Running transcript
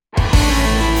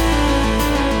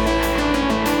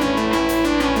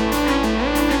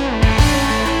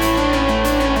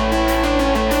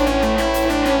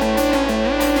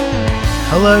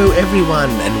Hello everyone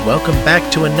and welcome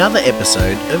back to another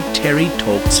episode of Terry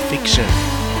Talks Fiction.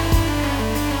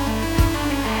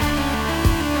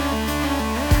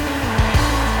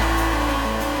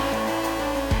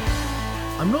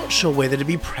 I'm not sure whether to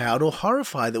be proud or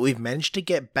horrified that we've managed to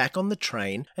get back on the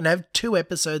train and have 2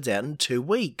 episodes out in 2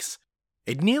 weeks.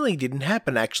 It nearly didn't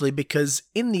happen actually because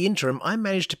in the interim I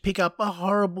managed to pick up a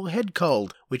horrible head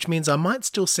cold, which means I might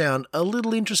still sound a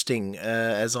little interesting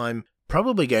as I'm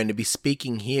probably going to be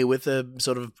speaking here with a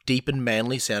sort of deep and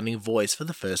manly sounding voice for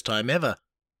the first time ever.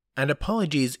 And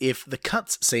apologies if the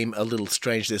cuts seem a little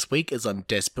strange this week as I'm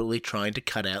desperately trying to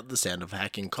cut out the sound of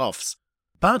hacking coughs.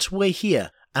 But we're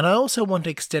here, and I also want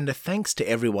to extend a thanks to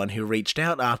everyone who reached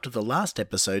out after the last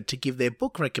episode to give their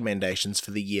book recommendations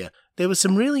for the year. There were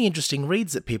some really interesting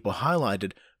reads that people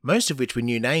highlighted, most of which were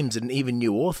new names and even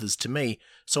new authors to me,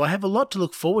 so I have a lot to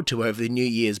look forward to over the New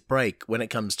Year's break when it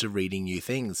comes to reading new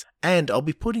things. And I'll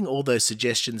be putting all those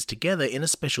suggestions together in a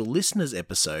special listeners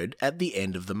episode at the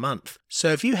end of the month. So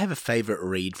if you have a favourite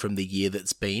read from the year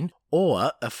that's been,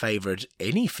 or a favourite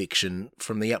any fiction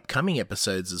from the upcoming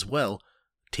episodes as well,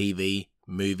 TV,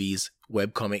 movies,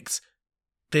 webcomics,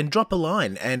 then drop a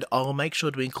line and I'll make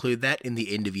sure to include that in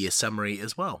the end of year summary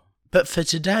as well. But for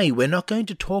today, we're not going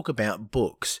to talk about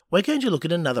books. We're going to look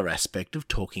at another aspect of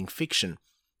talking fiction.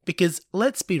 Because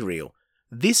let's be real,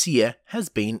 this year has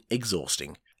been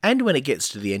exhausting. And when it gets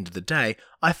to the end of the day,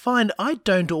 I find I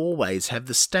don't always have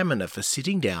the stamina for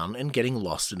sitting down and getting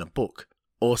lost in a book.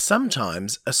 Or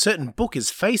sometimes a certain book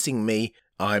is facing me,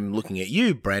 I'm looking at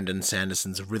you, Brandon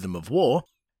Sanderson's Rhythm of War,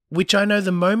 which I know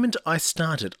the moment I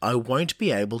start it, I won't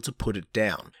be able to put it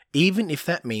down, even if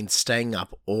that means staying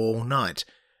up all night.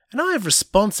 And I have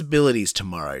responsibilities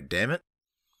tomorrow, damn it.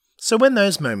 So when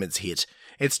those moments hit,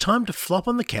 it's time to flop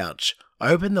on the couch,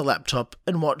 open the laptop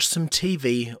and watch some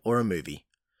TV or a movie.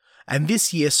 And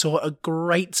this year saw a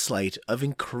great slate of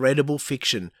incredible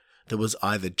fiction that was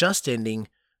either just ending,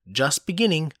 just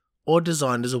beginning, or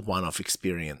designed as a one-off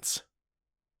experience.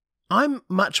 I'm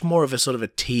much more of a sort of a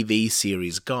TV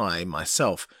series guy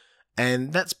myself,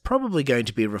 and that's probably going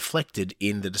to be reflected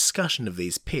in the discussion of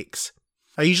these picks.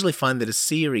 I usually find that a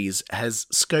series has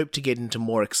scope to get into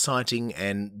more exciting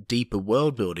and deeper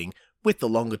world building with the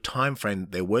longer time frame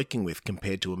that they're working with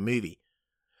compared to a movie.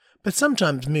 But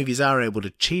sometimes movies are able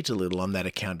to cheat a little on that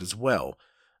account as well,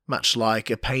 much like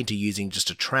a painter using just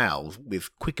a trowel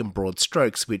with quick and broad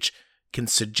strokes which can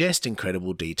suggest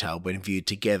incredible detail when viewed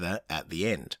together at the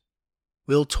end.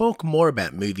 We'll talk more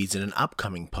about movies in an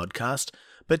upcoming podcast,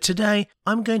 but today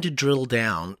I'm going to drill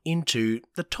down into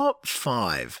the top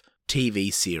 5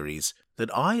 TV series that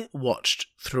I watched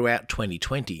throughout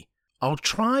 2020. I'll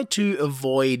try to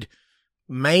avoid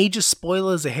major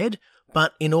spoilers ahead,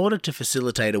 but in order to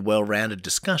facilitate a well-rounded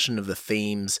discussion of the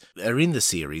themes that are in the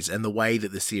series and the way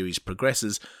that the series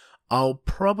progresses, I'll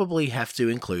probably have to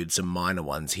include some minor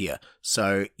ones here,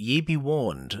 so ye be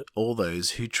warned, all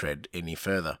those who tread any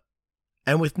further.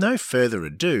 And with no further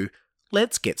ado,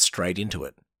 let's get straight into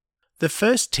it. The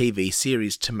first TV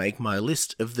series to make my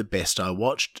list of the best I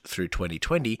watched through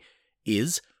 2020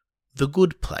 is The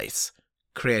Good Place,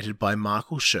 created by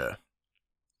Michael Schur.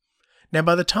 Now,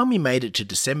 by the time we made it to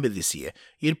December this year,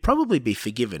 you'd probably be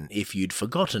forgiven if you'd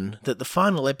forgotten that the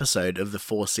final episode of the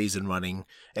 4-season running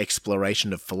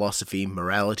exploration of philosophy,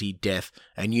 morality, death,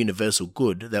 and universal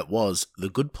good that was The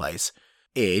Good Place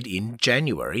aired in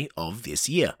January of this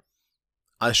year.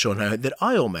 I sure know that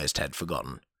I almost had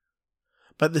forgotten.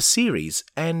 But the series,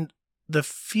 and the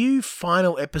few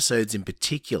final episodes in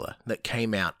particular that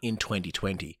came out in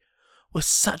 2020, was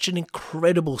such an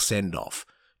incredible send-off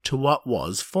to what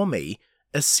was, for me,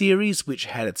 a series which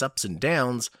had its ups and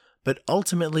downs, but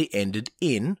ultimately ended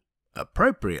in,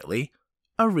 appropriately,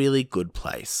 a really good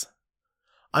place.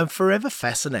 I'm forever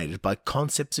fascinated by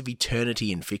concepts of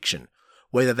eternity in fiction,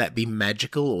 whether that be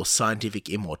magical or scientific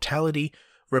immortality,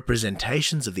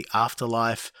 representations of the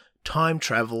afterlife, time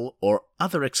travel, or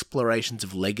other explorations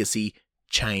of legacy,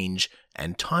 change,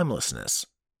 and timelessness.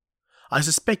 I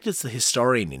suspect it's the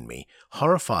historian in me,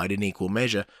 horrified in equal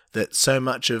measure that so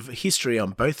much of history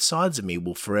on both sides of me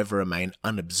will forever remain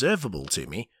unobservable to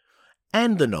me,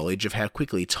 and the knowledge of how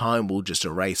quickly time will just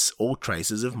erase all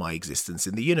traces of my existence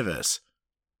in the universe.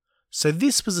 So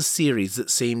this was a series that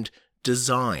seemed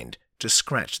designed to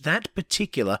scratch that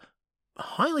particular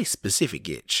highly specific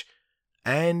itch,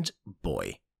 and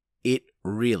boy, it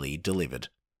really delivered.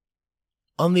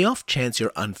 On the off chance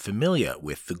you're unfamiliar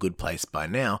with The Good Place by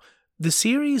now, the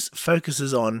series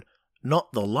focuses on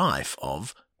not the life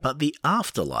of, but the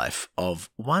afterlife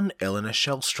of one Eleanor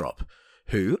Shellstrop,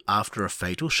 who, after a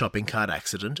fatal shopping cart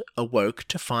accident, awoke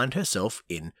to find herself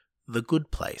in the good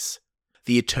place.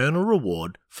 the eternal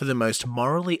reward for the most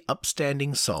morally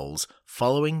upstanding souls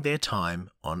following their time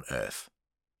on Earth.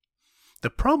 The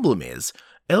problem is,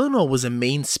 Eleanor was a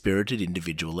mean-spirited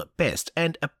individual at best,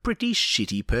 and a pretty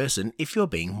shitty person if you're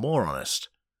being more honest.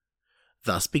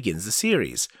 Thus begins the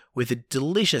series, with a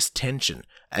delicious tension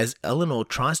as Eleanor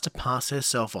tries to pass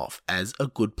herself off as a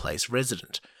Good Place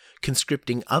resident,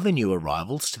 conscripting other new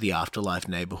arrivals to the afterlife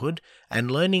neighbourhood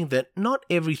and learning that not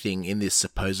everything in this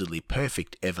supposedly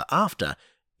perfect ever after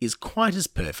is quite as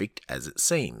perfect as it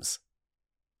seems.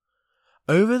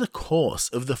 Over the course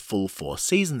of the full 4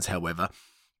 seasons, however,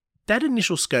 that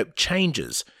initial scope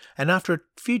changes, and after a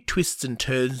few twists and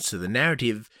turns to the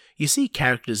narrative, you see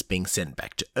characters being sent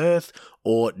back to Earth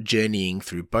or journeying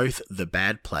through both the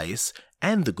bad place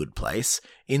and the good place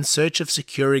in search of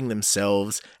securing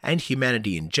themselves and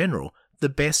humanity in general the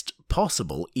best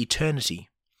possible eternity.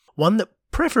 One that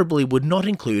preferably would not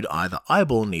include either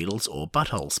eyeball needles or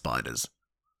butthole spiders.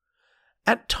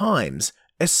 At times,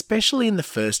 especially in the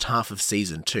first half of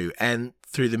Season 2 and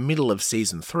through the middle of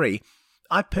Season 3,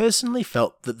 I personally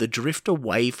felt that the drift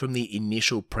away from the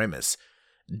initial premise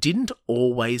didn't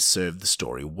always serve the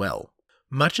story well.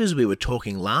 Much as we were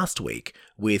talking last week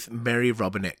with Mary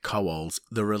Robinette Kowal's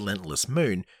The Relentless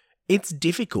Moon, it's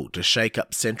difficult to shake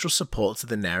up central supports of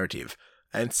the narrative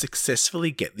and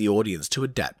successfully get the audience to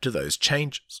adapt to those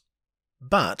changes.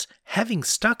 But, having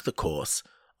stuck the course,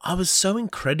 I was so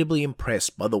incredibly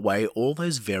impressed by the way all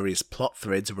those various plot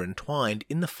threads were entwined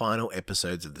in the final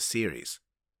episodes of the series.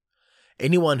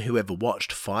 Anyone who ever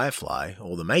watched Firefly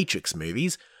or the Matrix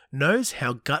movies knows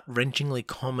how gut-wrenchingly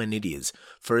common it is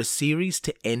for a series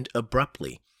to end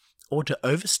abruptly, or to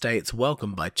overstay its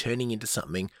welcome by turning into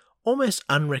something almost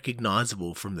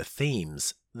unrecognisable from the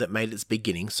themes that made its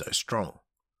beginning so strong.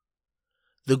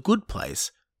 The Good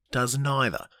Place does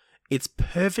neither. It's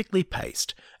perfectly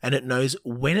paced, and it knows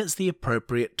when it's the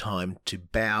appropriate time to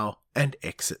bow and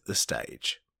exit the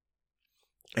stage.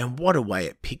 And what a way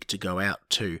it picked to go out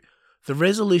too. The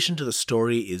resolution to the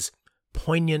story is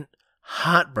poignant,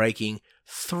 heartbreaking,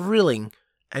 thrilling,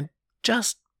 and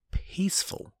just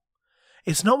peaceful.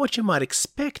 It's not what you might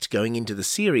expect going into the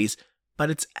series, but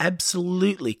it's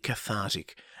absolutely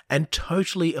cathartic and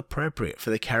totally appropriate for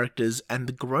the characters and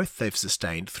the growth they've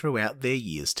sustained throughout their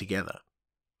years together.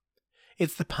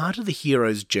 It's the part of the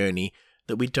hero's journey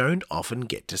that we don't often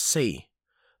get to see.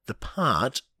 The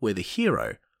part where the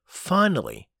hero,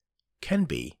 finally, can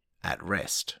be at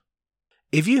rest.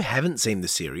 If you haven't seen the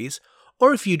series,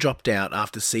 or if you dropped out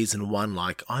after Season 1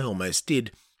 like I almost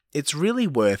did, it's really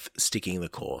worth sticking the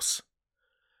course.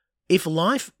 If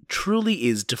life truly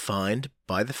is defined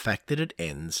by the fact that it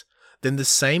ends, then the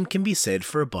same can be said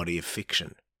for a body of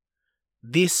fiction.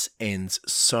 This ends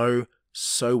so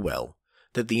well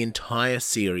that the entire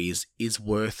series is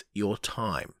worth your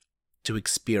time to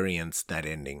experience that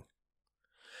ending.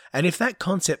 And if that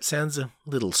concept sounds a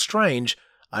little strange,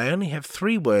 I only have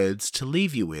 3 words to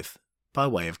leave you with by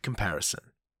way of comparison.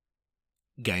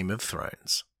 Game of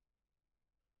Thrones.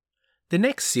 The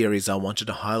next series I wanted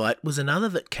to highlight was another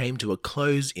that came to a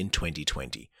close in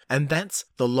 2020, and that's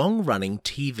the long-running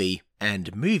TV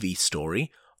and movie story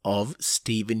of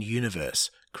Steven Universe,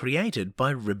 created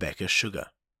by Rebecca Sugar.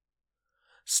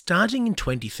 Starting in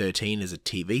 2013 as a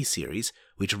TV series,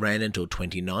 which ran until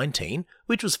 2019,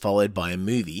 which was followed by a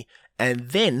movie, and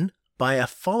then by a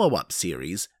follow-up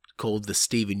series called The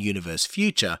Steven Universe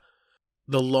Future,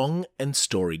 the long and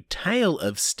storied tale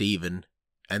of Steven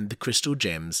and the Crystal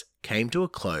Gems came to a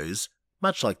close,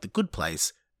 much like The Good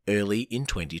Place, early in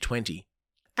 2020.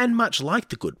 And much like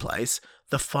The Good Place,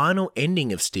 the final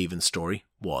ending of Steven's story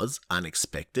was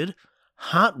unexpected,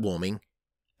 heartwarming,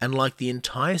 and like the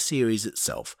entire series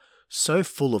itself, so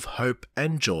full of hope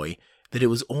and joy that it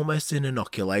was almost an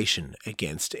inoculation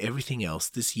against everything else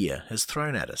this year has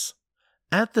thrown at us.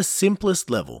 At the simplest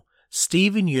level,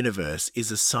 Steven Universe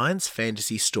is a science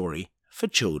fantasy story for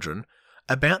children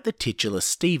about the titular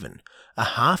Steven, a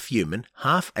half-human,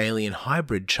 half-alien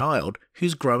hybrid child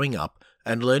who's growing up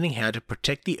and learning how to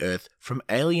protect the Earth from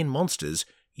alien monsters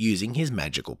using his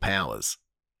magical powers.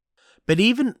 But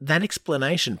even that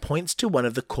explanation points to one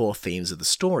of the core themes of the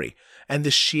story and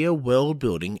the sheer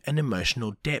world-building and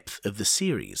emotional depth of the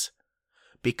series.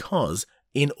 Because,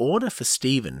 in order for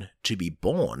Steven to be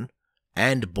born,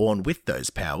 and born with those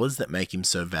powers that make him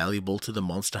so valuable to the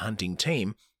monster hunting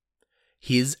team,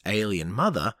 his alien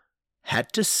mother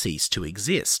had to cease to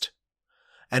exist.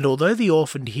 And although the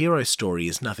orphaned hero story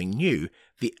is nothing new,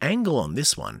 the angle on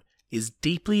this one is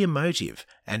deeply emotive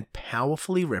and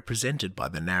powerfully represented by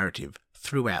the narrative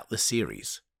throughout the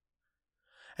series.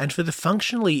 And for the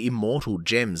functionally immortal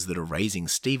gems that are raising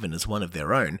Steven as one of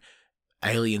their own,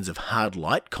 aliens of hard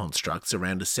light constructs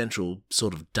around a central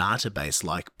sort of database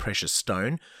like precious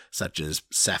stone, such as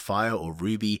sapphire or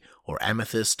ruby or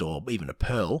amethyst or even a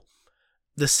pearl,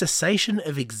 the cessation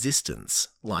of existence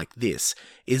like this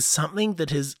is something that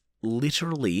has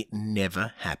literally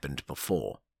never happened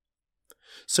before.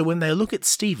 So when they look at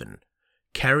Stephen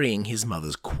carrying his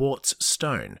mother's quartz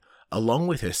stone along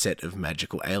with her set of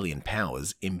magical alien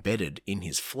powers embedded in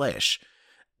his flesh,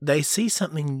 they see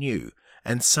something new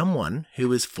and someone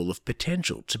who is full of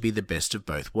potential to be the best of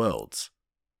both worlds.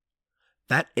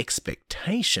 That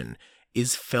expectation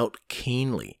is felt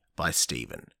keenly by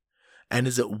Stephen, and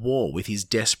is at war with his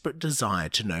desperate desire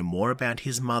to know more about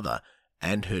his mother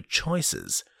and her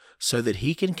choices so that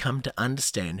he can come to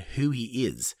understand who he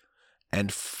is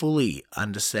and fully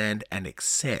understand and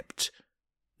accept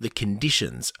the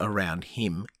conditions around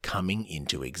him coming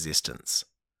into existence.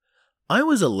 I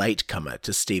was a latecomer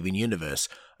to Steven Universe,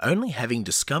 only having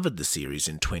discovered the series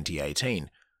in 2018,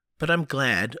 but I'm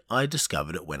glad I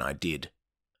discovered it when I did.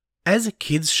 As a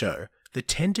kids show, the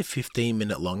 10 to 15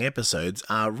 minute long episodes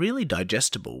are really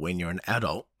digestible when you're an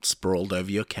adult sprawled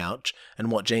over your couch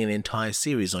and watching an entire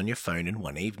series on your phone in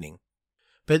one evening.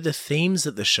 But the themes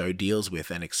that the show deals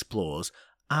with and explores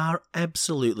are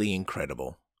absolutely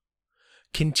incredible.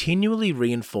 Continually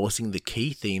reinforcing the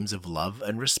key themes of love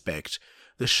and respect,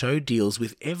 the show deals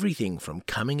with everything from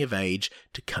coming of age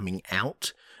to coming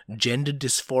out, gender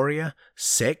dysphoria,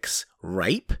 sex,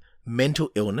 rape,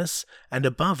 mental illness, and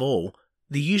above all,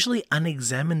 the usually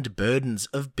unexamined burdens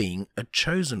of being a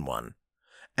chosen one.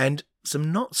 And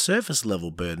some not surface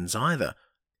level burdens either.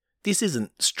 This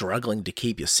isn't struggling to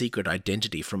keep your secret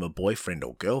identity from a boyfriend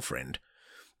or girlfriend.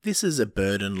 This is a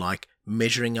burden like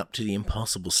measuring up to the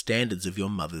impossible standards of your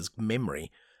mother's memory,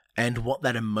 and what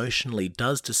that emotionally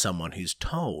does to someone who's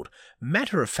told,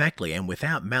 matter-of-factly and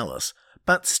without malice,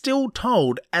 but still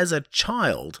told as a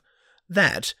child,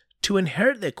 that to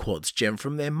inherit their quartz gem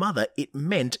from their mother, it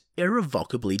meant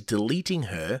irrevocably deleting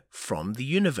her from the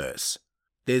universe.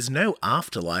 There's no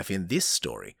afterlife in this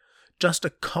story, just a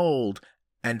cold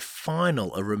and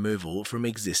final removal from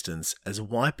existence as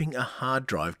wiping a hard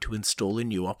drive to install a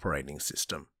new operating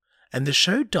system. And the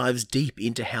show dives deep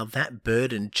into how that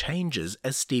burden changes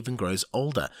as Stephen grows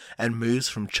older and moves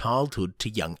from childhood to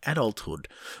young adulthood,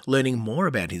 learning more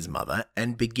about his mother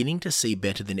and beginning to see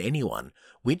better than anyone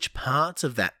which parts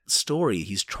of that story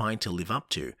he's trying to live up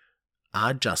to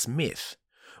are just myth,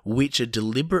 which are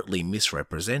deliberately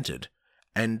misrepresented,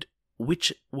 and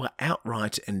which were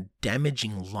outright and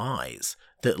damaging lies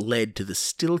that led to the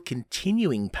still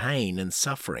continuing pain and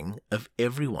suffering of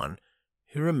everyone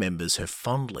who remembers her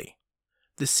fondly.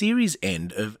 The series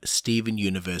end of Steven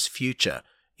Universe Future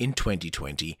in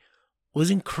 2020 was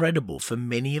incredible for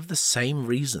many of the same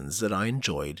reasons that I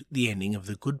enjoyed the ending of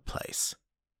The Good Place.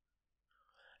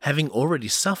 Having already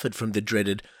suffered from the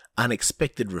dreaded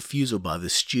unexpected refusal by the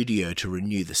studio to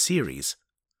renew the series,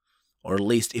 or at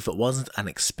least if it wasn't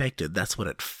unexpected, that's what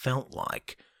it felt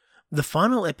like, the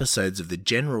final episodes of the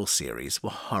general series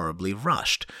were horribly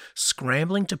rushed,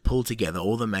 scrambling to pull together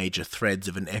all the major threads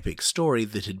of an epic story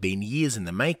that had been years in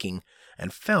the making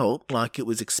and felt like it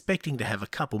was expecting to have a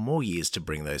couple more years to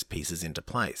bring those pieces into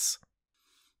place.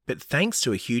 But thanks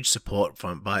to a huge support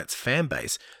by its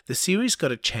fanbase, the series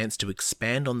got a chance to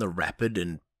expand on the rapid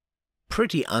and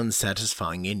pretty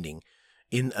unsatisfying ending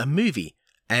in a movie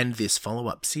and this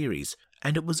follow-up series,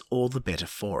 and it was all the better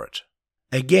for it.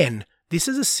 Again, this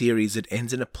is a series that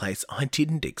ends in a place I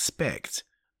didn't expect,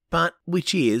 but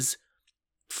which is,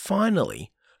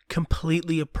 finally,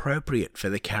 completely appropriate for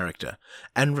the character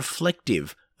and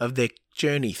reflective of their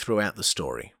journey throughout the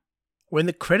story. When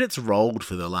the credits rolled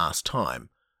for the last time,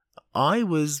 I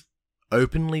was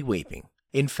openly weeping.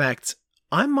 In fact,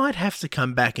 I might have to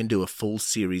come back and do a full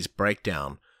series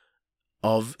breakdown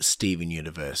of Steven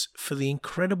Universe for the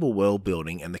incredible world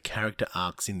building and the character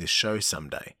arcs in this show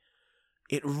someday.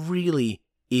 It really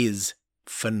is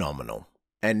phenomenal.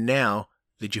 And now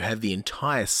that you have the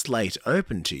entire slate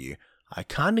open to you, I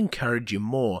can't encourage you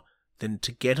more than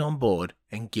to get on board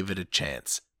and give it a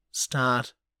chance,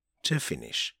 start to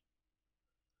finish.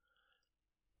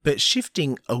 But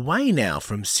shifting away now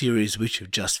from series which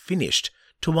have just finished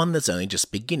to one that's only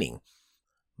just beginning,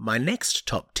 my next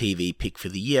top TV pick for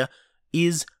the year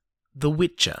is The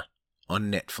Witcher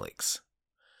on Netflix.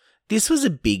 This was a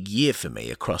big year for me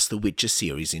across the Witcher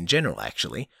series in general,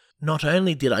 actually. Not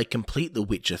only did I complete The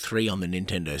Witcher 3 on the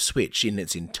Nintendo Switch in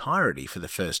its entirety for the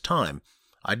first time,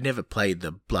 I'd never played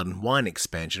the Blood and Wine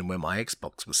expansion when my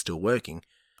Xbox was still working,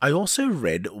 I also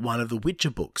read one of the Witcher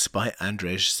books by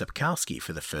Andrzej Sapkowski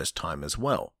for the first time as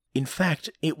well. In fact,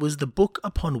 it was the book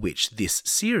upon which this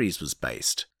series was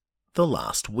based. The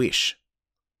Last Wish.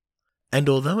 And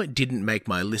although it didn't make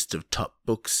my list of top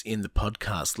books in the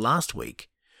podcast last week,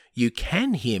 you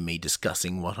can hear me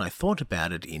discussing what I thought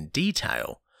about it in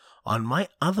detail on my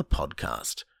other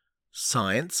podcast,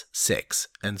 Science, Sex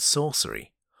and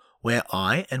Sorcery, where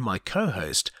I and my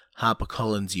co-host,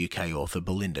 HarperCollins UK author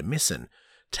Belinda Misson,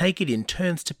 take it in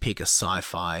turns to pick a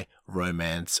sci-fi,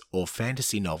 romance or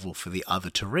fantasy novel for the other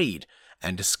to read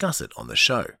and discuss it on the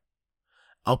show.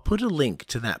 I'll put a link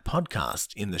to that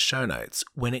podcast in the show notes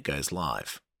when it goes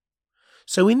live.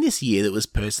 So in this year that was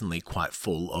personally quite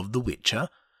full of The Witcher,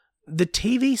 the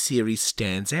TV series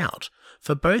stands out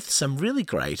for both some really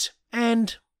great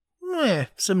and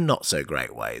some not so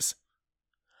great ways.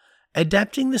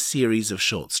 Adapting the series of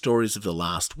short stories of The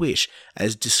Last Wish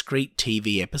as discrete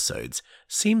TV episodes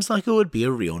seems like it would be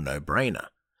a real no-brainer,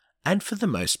 and for the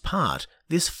most part,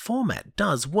 this format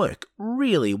does work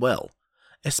really well,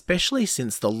 especially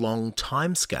since the long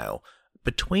timescale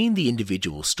between the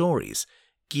individual stories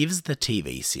gives the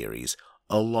TV series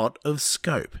a lot of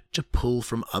scope to pull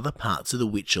from other parts of the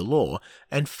Witcher lore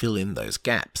and fill in those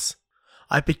gaps.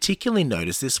 I particularly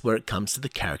notice this where it comes to the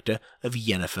character of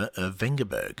Yennefer of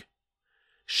Vengerberg.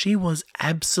 She was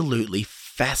absolutely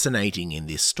fascinating in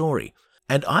this story,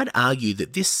 and I'd argue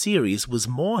that this series was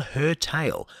more her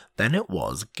tale than it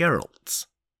was Geralt's.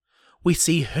 We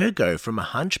see her go from a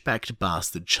hunchbacked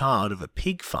bastard child of a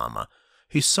pig farmer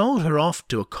who sold her off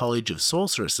to a college of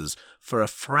sorceresses for a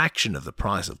fraction of the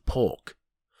price of pork,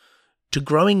 to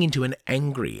growing into an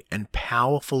angry and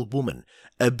powerful woman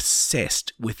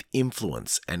obsessed with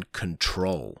influence and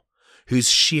control, whose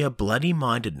sheer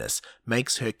bloody-mindedness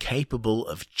makes her capable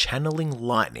of channeling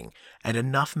lightning and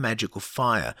enough magical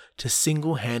fire to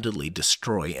single-handedly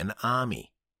destroy an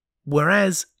army.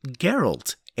 Whereas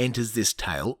Geralt enters this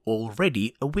tale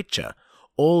already a witcher,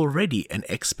 already an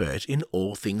expert in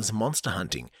all things monster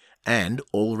hunting, and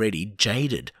already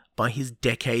jaded by his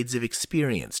decades of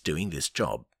experience doing this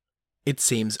job. It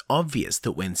seems obvious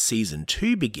that when Season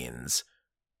 2 begins,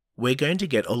 we're going to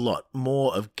get a lot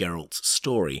more of Geralt's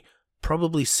story,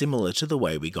 probably similar to the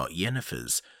way we got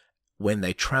Yennefer's, when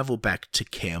they travel back to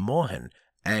Kaer Morhen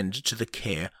and to the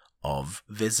care of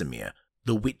Vesemir,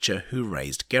 the Witcher who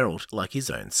raised Geralt like his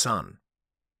own son.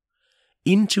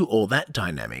 Into all that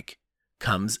dynamic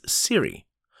comes Ciri,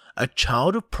 a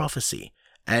child of prophecy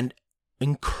and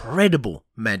incredible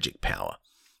magic power,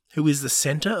 who is the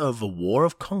centre of a war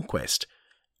of conquest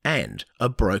and a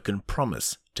broken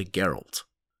promise to Geralt.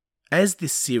 As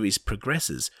this series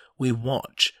progresses, we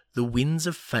watch the winds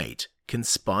of fate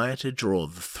conspire to draw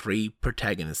the three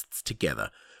protagonists together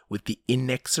with the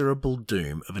inexorable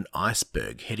doom of an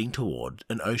iceberg heading toward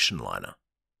an ocean liner.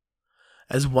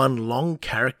 As one long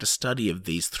character study of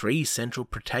these three central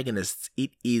protagonists,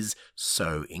 it is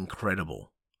so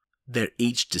incredible. They're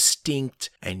each distinct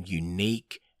and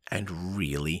unique and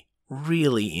really,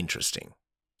 really interesting.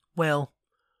 Well,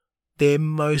 they're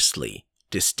mostly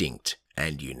distinct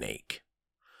and unique.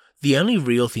 The only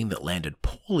real thing that landed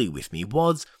poorly with me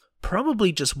was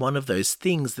probably just one of those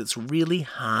things that's really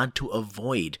hard to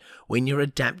avoid when you're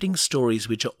adapting stories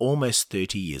which are almost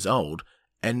 30 years old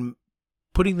and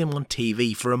putting them on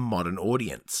TV for a modern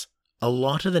audience. A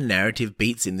lot of the narrative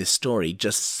beats in this story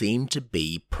just seem to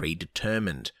be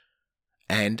predetermined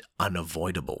and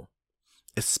unavoidable,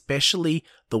 especially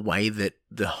the way that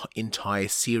the entire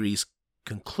series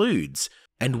concludes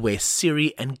and where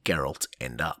Ciri and Geralt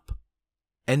end up.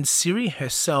 And Ciri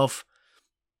herself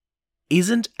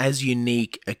isn't as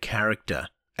unique a character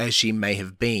as she may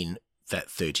have been that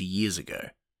 30 years ago.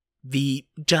 The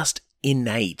just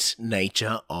innate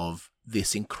nature of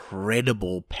this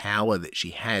incredible power that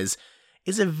she has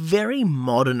is a very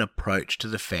modern approach to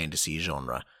the fantasy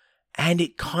genre, and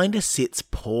it kind of sits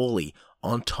poorly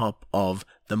on top of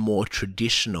the more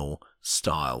traditional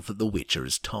style that The Witcher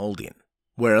is told in.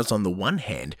 Whereas on the one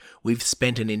hand, we've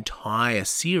spent an entire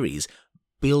series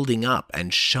building up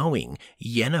and showing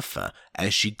Yennefer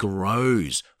as she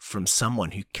grows from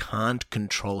someone who can't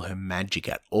control her magic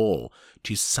at all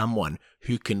to someone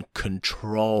who can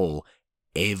control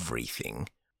everything.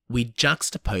 We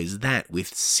juxtapose that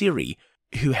with Ciri,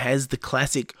 who has the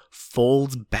classic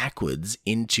falls backwards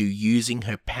into using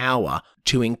her power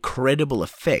to incredible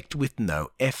effect with no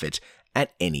effort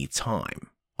at any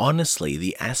time. Honestly,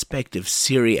 the aspect of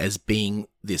Ciri as being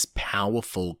this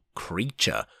powerful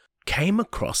creature came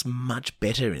across much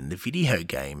better in the video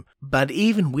game, but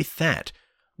even with that,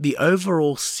 the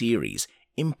overall series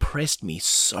impressed me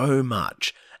so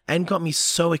much and got me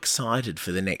so excited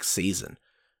for the next season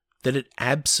that it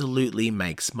absolutely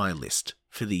makes my list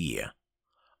for the year.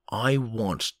 I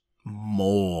want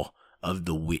more of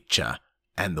The Witcher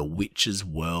and the Witcher's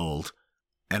World,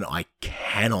 and I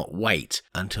cannot wait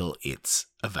until it's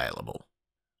available.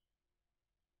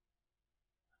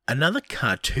 Another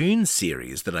cartoon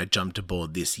series that I jumped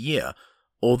aboard this year,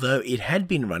 although it had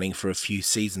been running for a few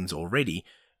seasons already,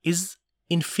 is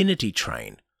Infinity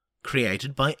Train,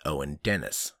 created by Owen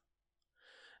Dennis.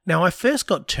 Now, I first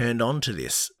got turned on to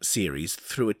this series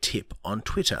through a tip on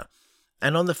Twitter,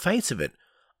 and on the face of it,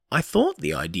 I thought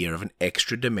the idea of an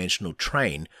extra-dimensional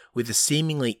train with a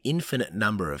seemingly infinite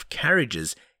number of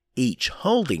carriages, each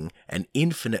holding an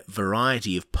infinite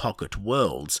variety of pocket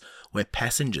worlds where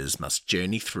passengers must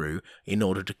journey through in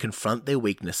order to confront their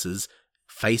weaknesses,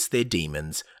 face their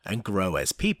demons, and grow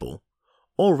as people,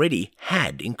 already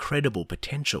had incredible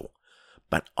potential.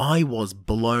 But I was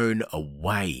blown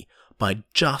away by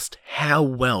just how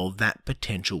well that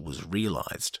potential was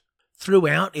realised.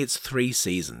 Throughout its 3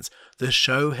 seasons, the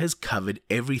show has covered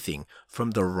everything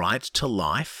from the right to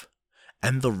life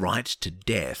and the right to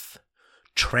death,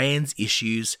 trans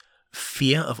issues,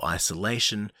 fear of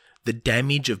isolation, the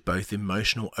damage of both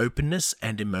emotional openness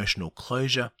and emotional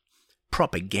closure,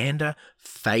 propaganda,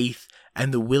 faith,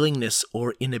 and the willingness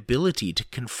or inability to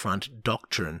confront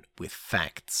doctrine with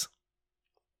facts.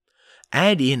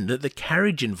 Add in that the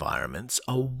carriage environments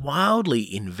are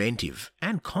wildly inventive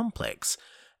and complex,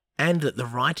 and that the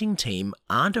writing team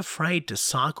aren't afraid to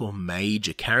cycle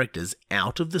major characters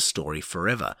out of the story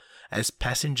forever as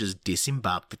passengers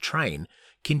disembark the train,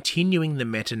 continuing the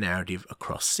meta-narrative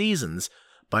across seasons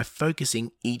by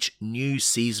focusing each new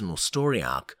seasonal story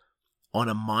arc on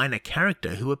a minor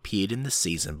character who appeared in the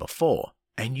season before,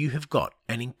 and you have got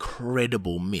an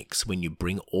incredible mix when you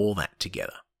bring all that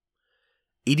together.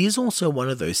 It is also one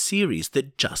of those series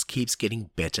that just keeps getting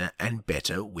better and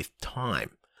better with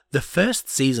time. The first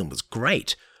season was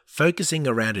great, focusing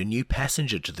around a new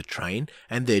passenger to the train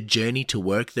and their journey to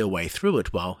work their way through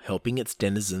it while helping its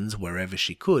denizens wherever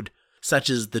she could, such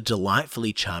as the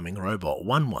delightfully charming robot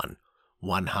One-One,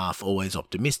 one half always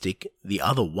optimistic, the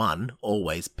other one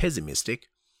always pessimistic,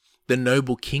 the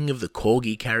noble king of the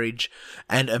corgi carriage,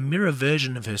 and a mirror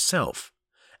version of herself.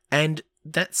 And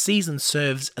that season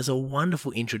serves as a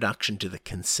wonderful introduction to the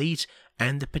conceit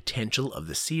and the potential of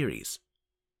the series.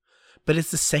 But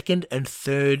it's the second and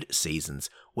third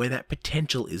seasons where that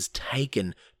potential is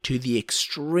taken to the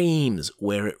extremes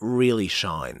where it really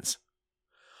shines.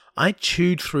 I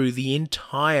chewed through the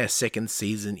entire second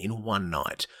season in one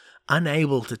night,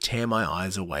 unable to tear my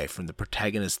eyes away from the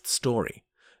protagonist's story.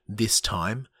 This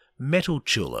time, Metal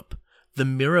Tulip, the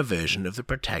mirror version of the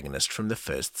protagonist from the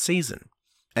first season,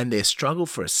 and their struggle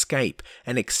for escape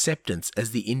and acceptance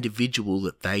as the individual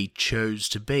that they chose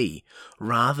to be,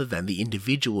 rather than the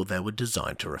individual they were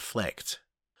designed to reflect.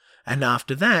 And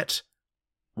after that,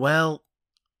 well,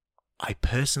 I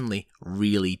personally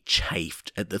really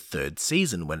chafed at the third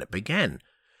season when it began.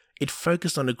 It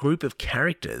focused on a group of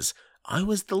characters I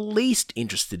was the least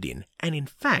interested in, and in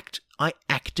fact, I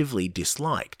actively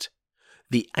disliked.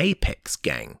 The Apex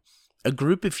Gang, a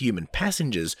group of human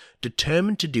passengers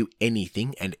determined to do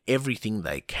anything and everything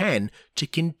they can to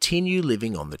continue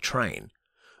living on the train,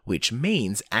 which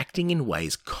means acting in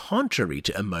ways contrary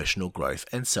to emotional growth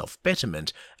and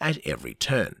self-betterment at every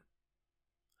turn.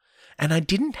 And I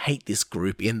didn't hate this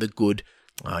group in the good,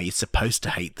 you're supposed to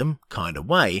hate them kind of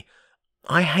way.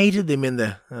 I hated them in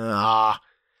the,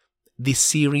 this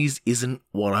series isn't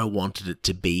what I wanted it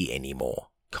to be anymore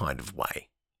kind of way.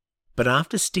 But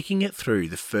after sticking it through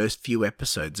the first few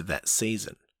episodes of that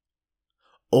season,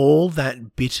 all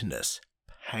that bitterness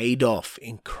paid off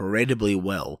incredibly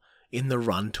well in the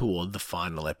run toward the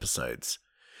final episodes,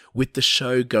 with the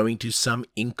show going to some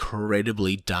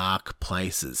incredibly dark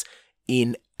places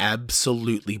in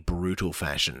absolutely brutal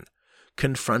fashion,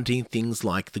 confronting things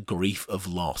like the grief of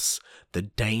loss, the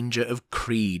danger of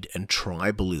creed and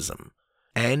tribalism,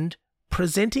 and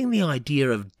presenting the idea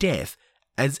of death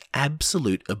as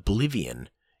absolute oblivion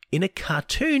in a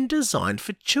cartoon designed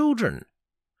for children.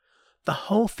 The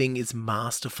whole thing is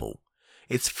masterful.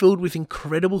 It's filled with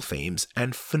incredible themes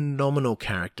and phenomenal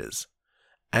characters.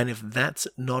 And if that's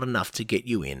not enough to get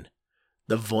you in,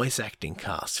 the voice acting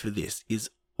cast for this is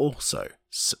also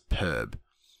superb.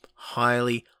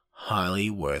 Highly, highly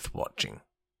worth watching.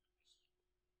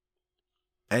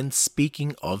 And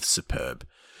speaking of superb,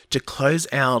 to close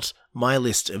out my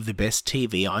list of the best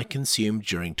TV I consumed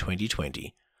during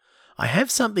 2020, I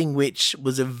have something which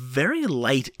was a very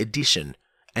late addition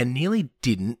and nearly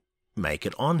didn't make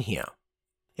it on here.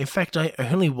 In fact, I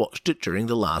only watched it during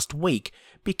the last week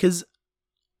because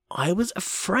I was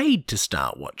afraid to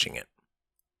start watching it.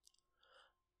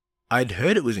 I'd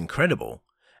heard it was incredible,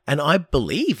 and I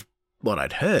believed what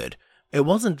I'd heard, It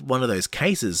wasn't one of those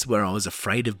cases where I was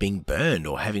afraid of being burned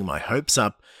or having my hopes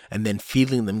up and then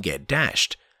feeling them get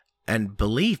dashed. And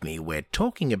believe me, we're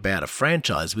talking about a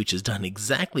franchise which has done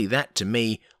exactly that to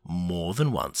me more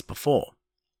than once before.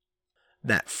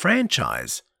 That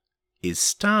franchise is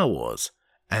Star Wars,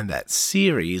 and that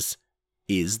series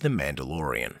is The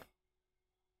Mandalorian.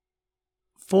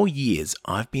 For years,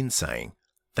 I've been saying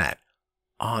that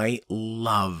I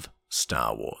love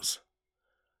Star Wars.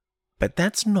 But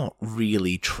that's not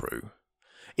really true.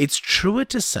 It's truer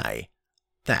to say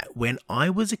that when I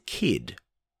was a kid,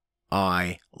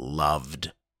 I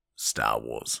loved Star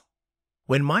Wars.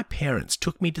 When my parents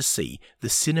took me to see the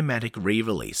cinematic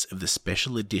re-release of the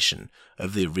special edition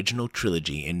of the original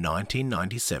trilogy in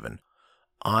 1997,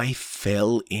 I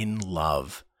fell in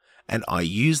love, and I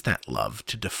used that love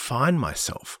to define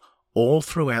myself all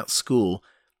throughout school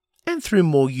and through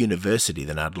more university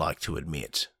than I'd like to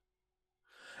admit.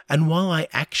 And while I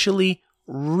actually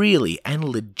really and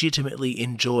legitimately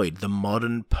enjoyed the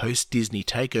modern post-Disney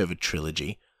takeover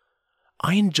trilogy,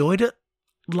 I enjoyed it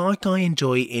like I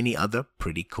enjoy any other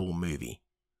pretty cool movie.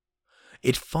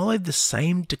 It followed the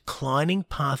same declining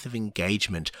path of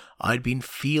engagement I'd been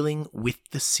feeling with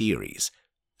the series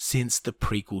since the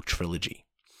prequel trilogy.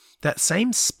 That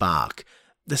same spark,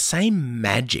 the same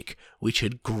magic which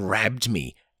had grabbed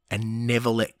me and never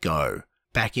let go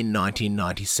back in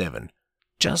 1997,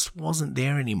 just wasn't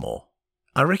there anymore.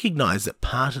 I recognise that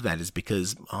part of that is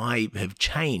because I have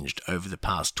changed over the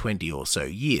past 20 or so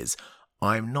years.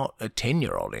 I'm not a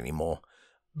 10-year-old anymore.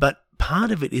 But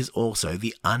part of it is also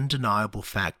the undeniable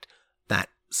fact that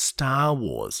Star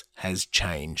Wars has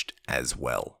changed as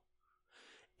well.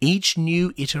 Each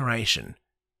new iteration,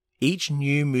 each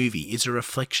new movie is a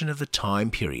reflection of the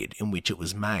time period in which it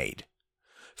was made.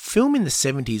 Film in the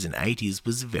 70s and 80s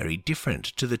was very different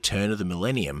to the turn of the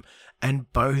millennium,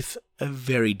 and both are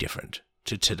very different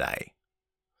to today.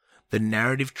 The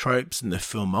narrative tropes and the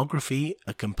filmography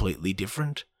are completely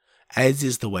different, as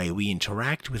is the way we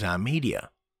interact with our media.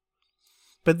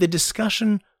 But the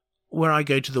discussion where I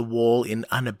go to the wall in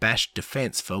unabashed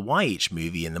defense for why each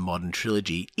movie in the modern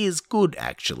trilogy is good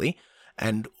actually,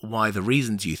 and why the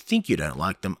reasons you think you don't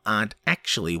like them aren't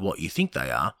actually what you think they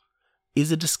are,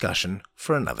 is a discussion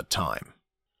for another time.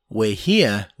 We're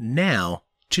here now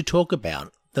to talk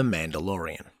about The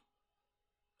Mandalorian.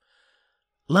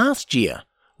 Last year,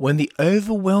 when the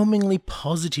overwhelmingly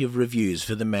positive reviews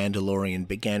for The Mandalorian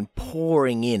began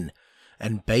pouring in,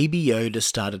 and Baby Yoda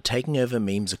started taking over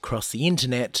memes across the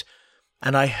internet,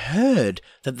 and I heard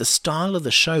that the style of the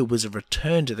show was a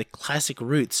return to the classic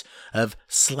roots of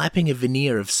slapping a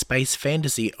veneer of space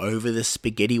fantasy over the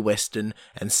spaghetti western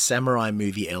and samurai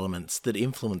movie elements that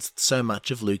influenced so much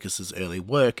of Lucas's early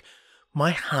work, my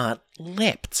heart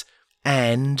leapt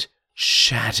and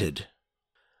shattered.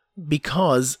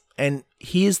 Because, and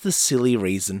here's the silly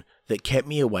reason that kept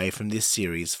me away from this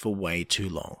series for way too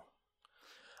long.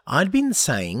 I'd been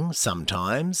saying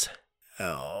sometimes,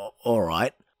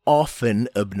 alright, often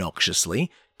obnoxiously,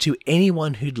 to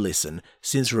anyone who'd listen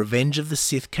since Revenge of the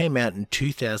Sith came out in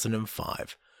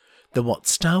 2005, that what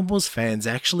Star Wars fans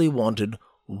actually wanted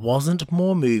wasn't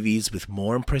more movies with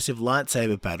more impressive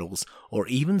lightsaber battles or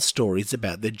even stories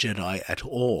about the Jedi at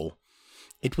all.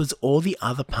 It was all the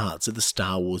other parts of the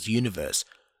Star Wars universe,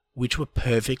 which were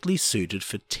perfectly suited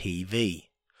for TV.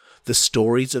 The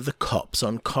stories of the cops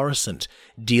on Coruscant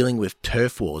dealing with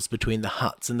turf wars between the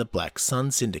Hutts and the Black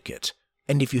Sun Syndicate.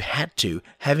 And if you had to,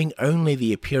 having only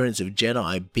the appearance of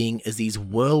Jedi being as these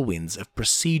whirlwinds of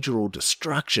procedural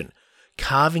destruction,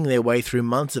 carving their way through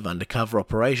months of undercover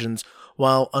operations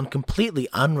while on completely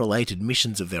unrelated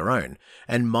missions of their own,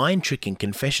 and mind-tricking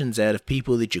confessions out of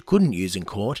people that you couldn't use in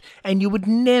court and you would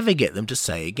never get them to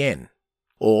say again.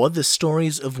 Or the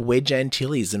stories of Wedge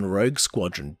Antilles and Rogue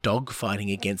Squadron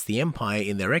dogfighting against the Empire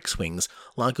in their X-Wings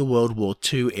like a World War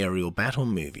II aerial battle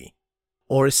movie.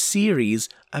 Or a series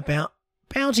about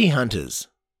bounty hunters.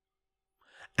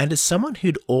 And as someone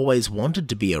who'd always wanted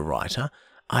to be a writer,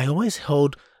 I always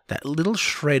held that little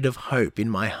shred of hope in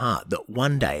my heart that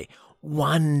one day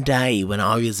when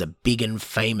I was a big and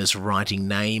famous writing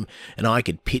name and I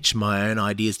could pitch my own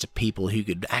ideas to people who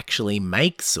could actually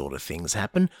make sort of things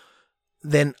happen,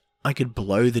 then I could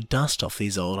blow the dust off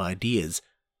these old ideas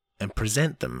and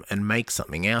present them and make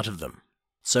something out of them.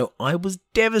 So I was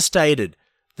devastated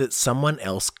that someone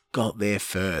else got there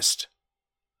first.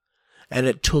 And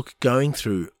it took going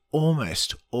through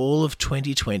almost all of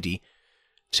 2020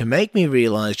 to make me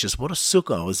realise just what a sook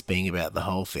I was being about the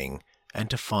whole thing, and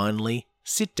to finally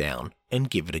sit down and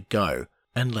give it a go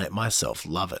and let myself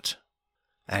love it.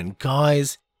 And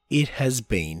guys, it has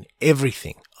been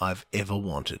everything I've ever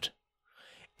wanted.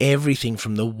 Everything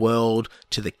from the world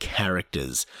to the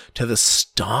characters to the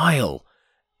style.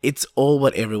 It's all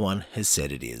what everyone has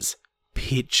said it is.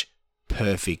 Pitch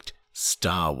perfect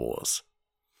Star Wars.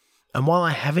 And while I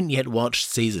haven't yet watched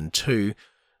Season 2,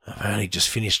 I've only just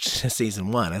finished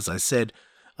Season 1, as I said,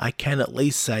 I can at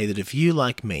least say that if you,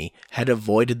 like me, had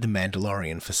avoided The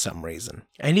Mandalorian for some reason,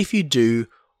 and if you do,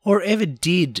 or ever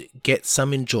did get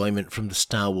some enjoyment from the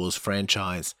Star Wars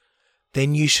franchise,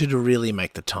 then you should really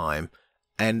make the time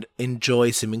and enjoy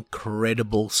some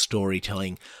incredible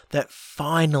storytelling that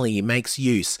finally makes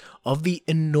use of the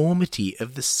enormity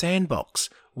of the sandbox,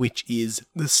 which is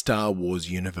the Star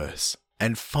Wars universe,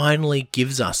 and finally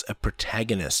gives us a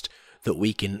protagonist that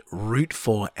we can root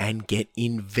for and get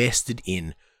invested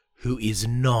in, who is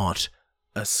not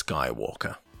a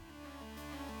Skywalker.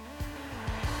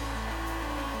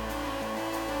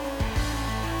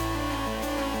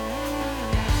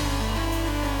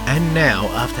 And now,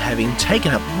 after having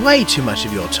taken up way too much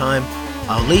of your time,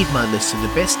 I'll leave my list of the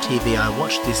best TV I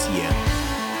watched this year.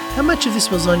 How much of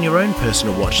this was on your own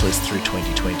personal watch list through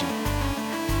 2020?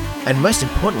 And most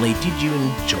importantly, did you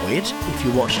enjoy it if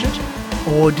you watched it?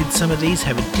 Or did some of these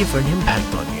have a different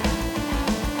impact on you?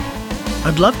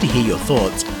 I'd love to hear your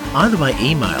thoughts, either by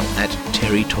email at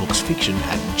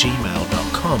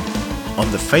terrytalksfiction@gmail.com,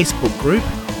 on the Facebook group,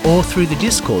 or through the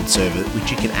Discord server, which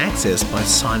you can access by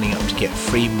signing up to get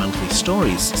free monthly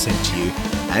stories sent to you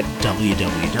at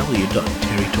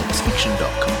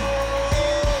www.terrytalksfiction.com.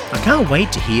 I can't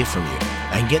wait to hear from you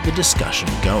and get the discussion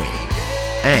going,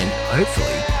 and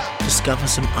hopefully discover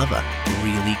some other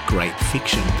really great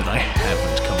fiction that I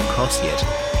haven't come across yet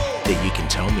that you can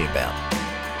tell me about.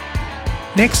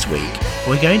 Next week,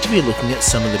 we're going to be looking at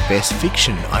some of the best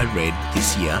fiction I read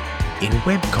this year in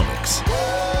webcomics.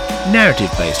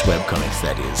 Narrative-based webcomics,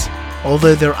 that is.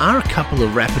 Although there are a couple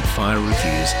of rapid-fire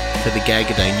reviews for the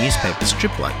Gag-A-Day newspaper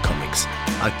strip-like comics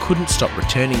I couldn't stop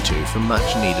returning to for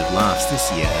much-needed laughs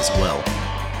this year as well.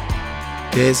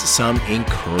 There's some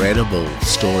incredible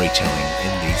storytelling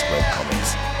in these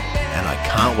webcomics, and I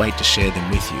can't wait to share them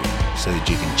with you so that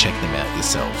you can check them out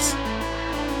yourselves.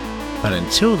 But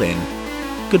until then,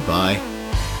 goodbye,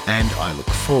 and I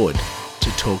look forward to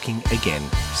talking again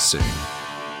soon.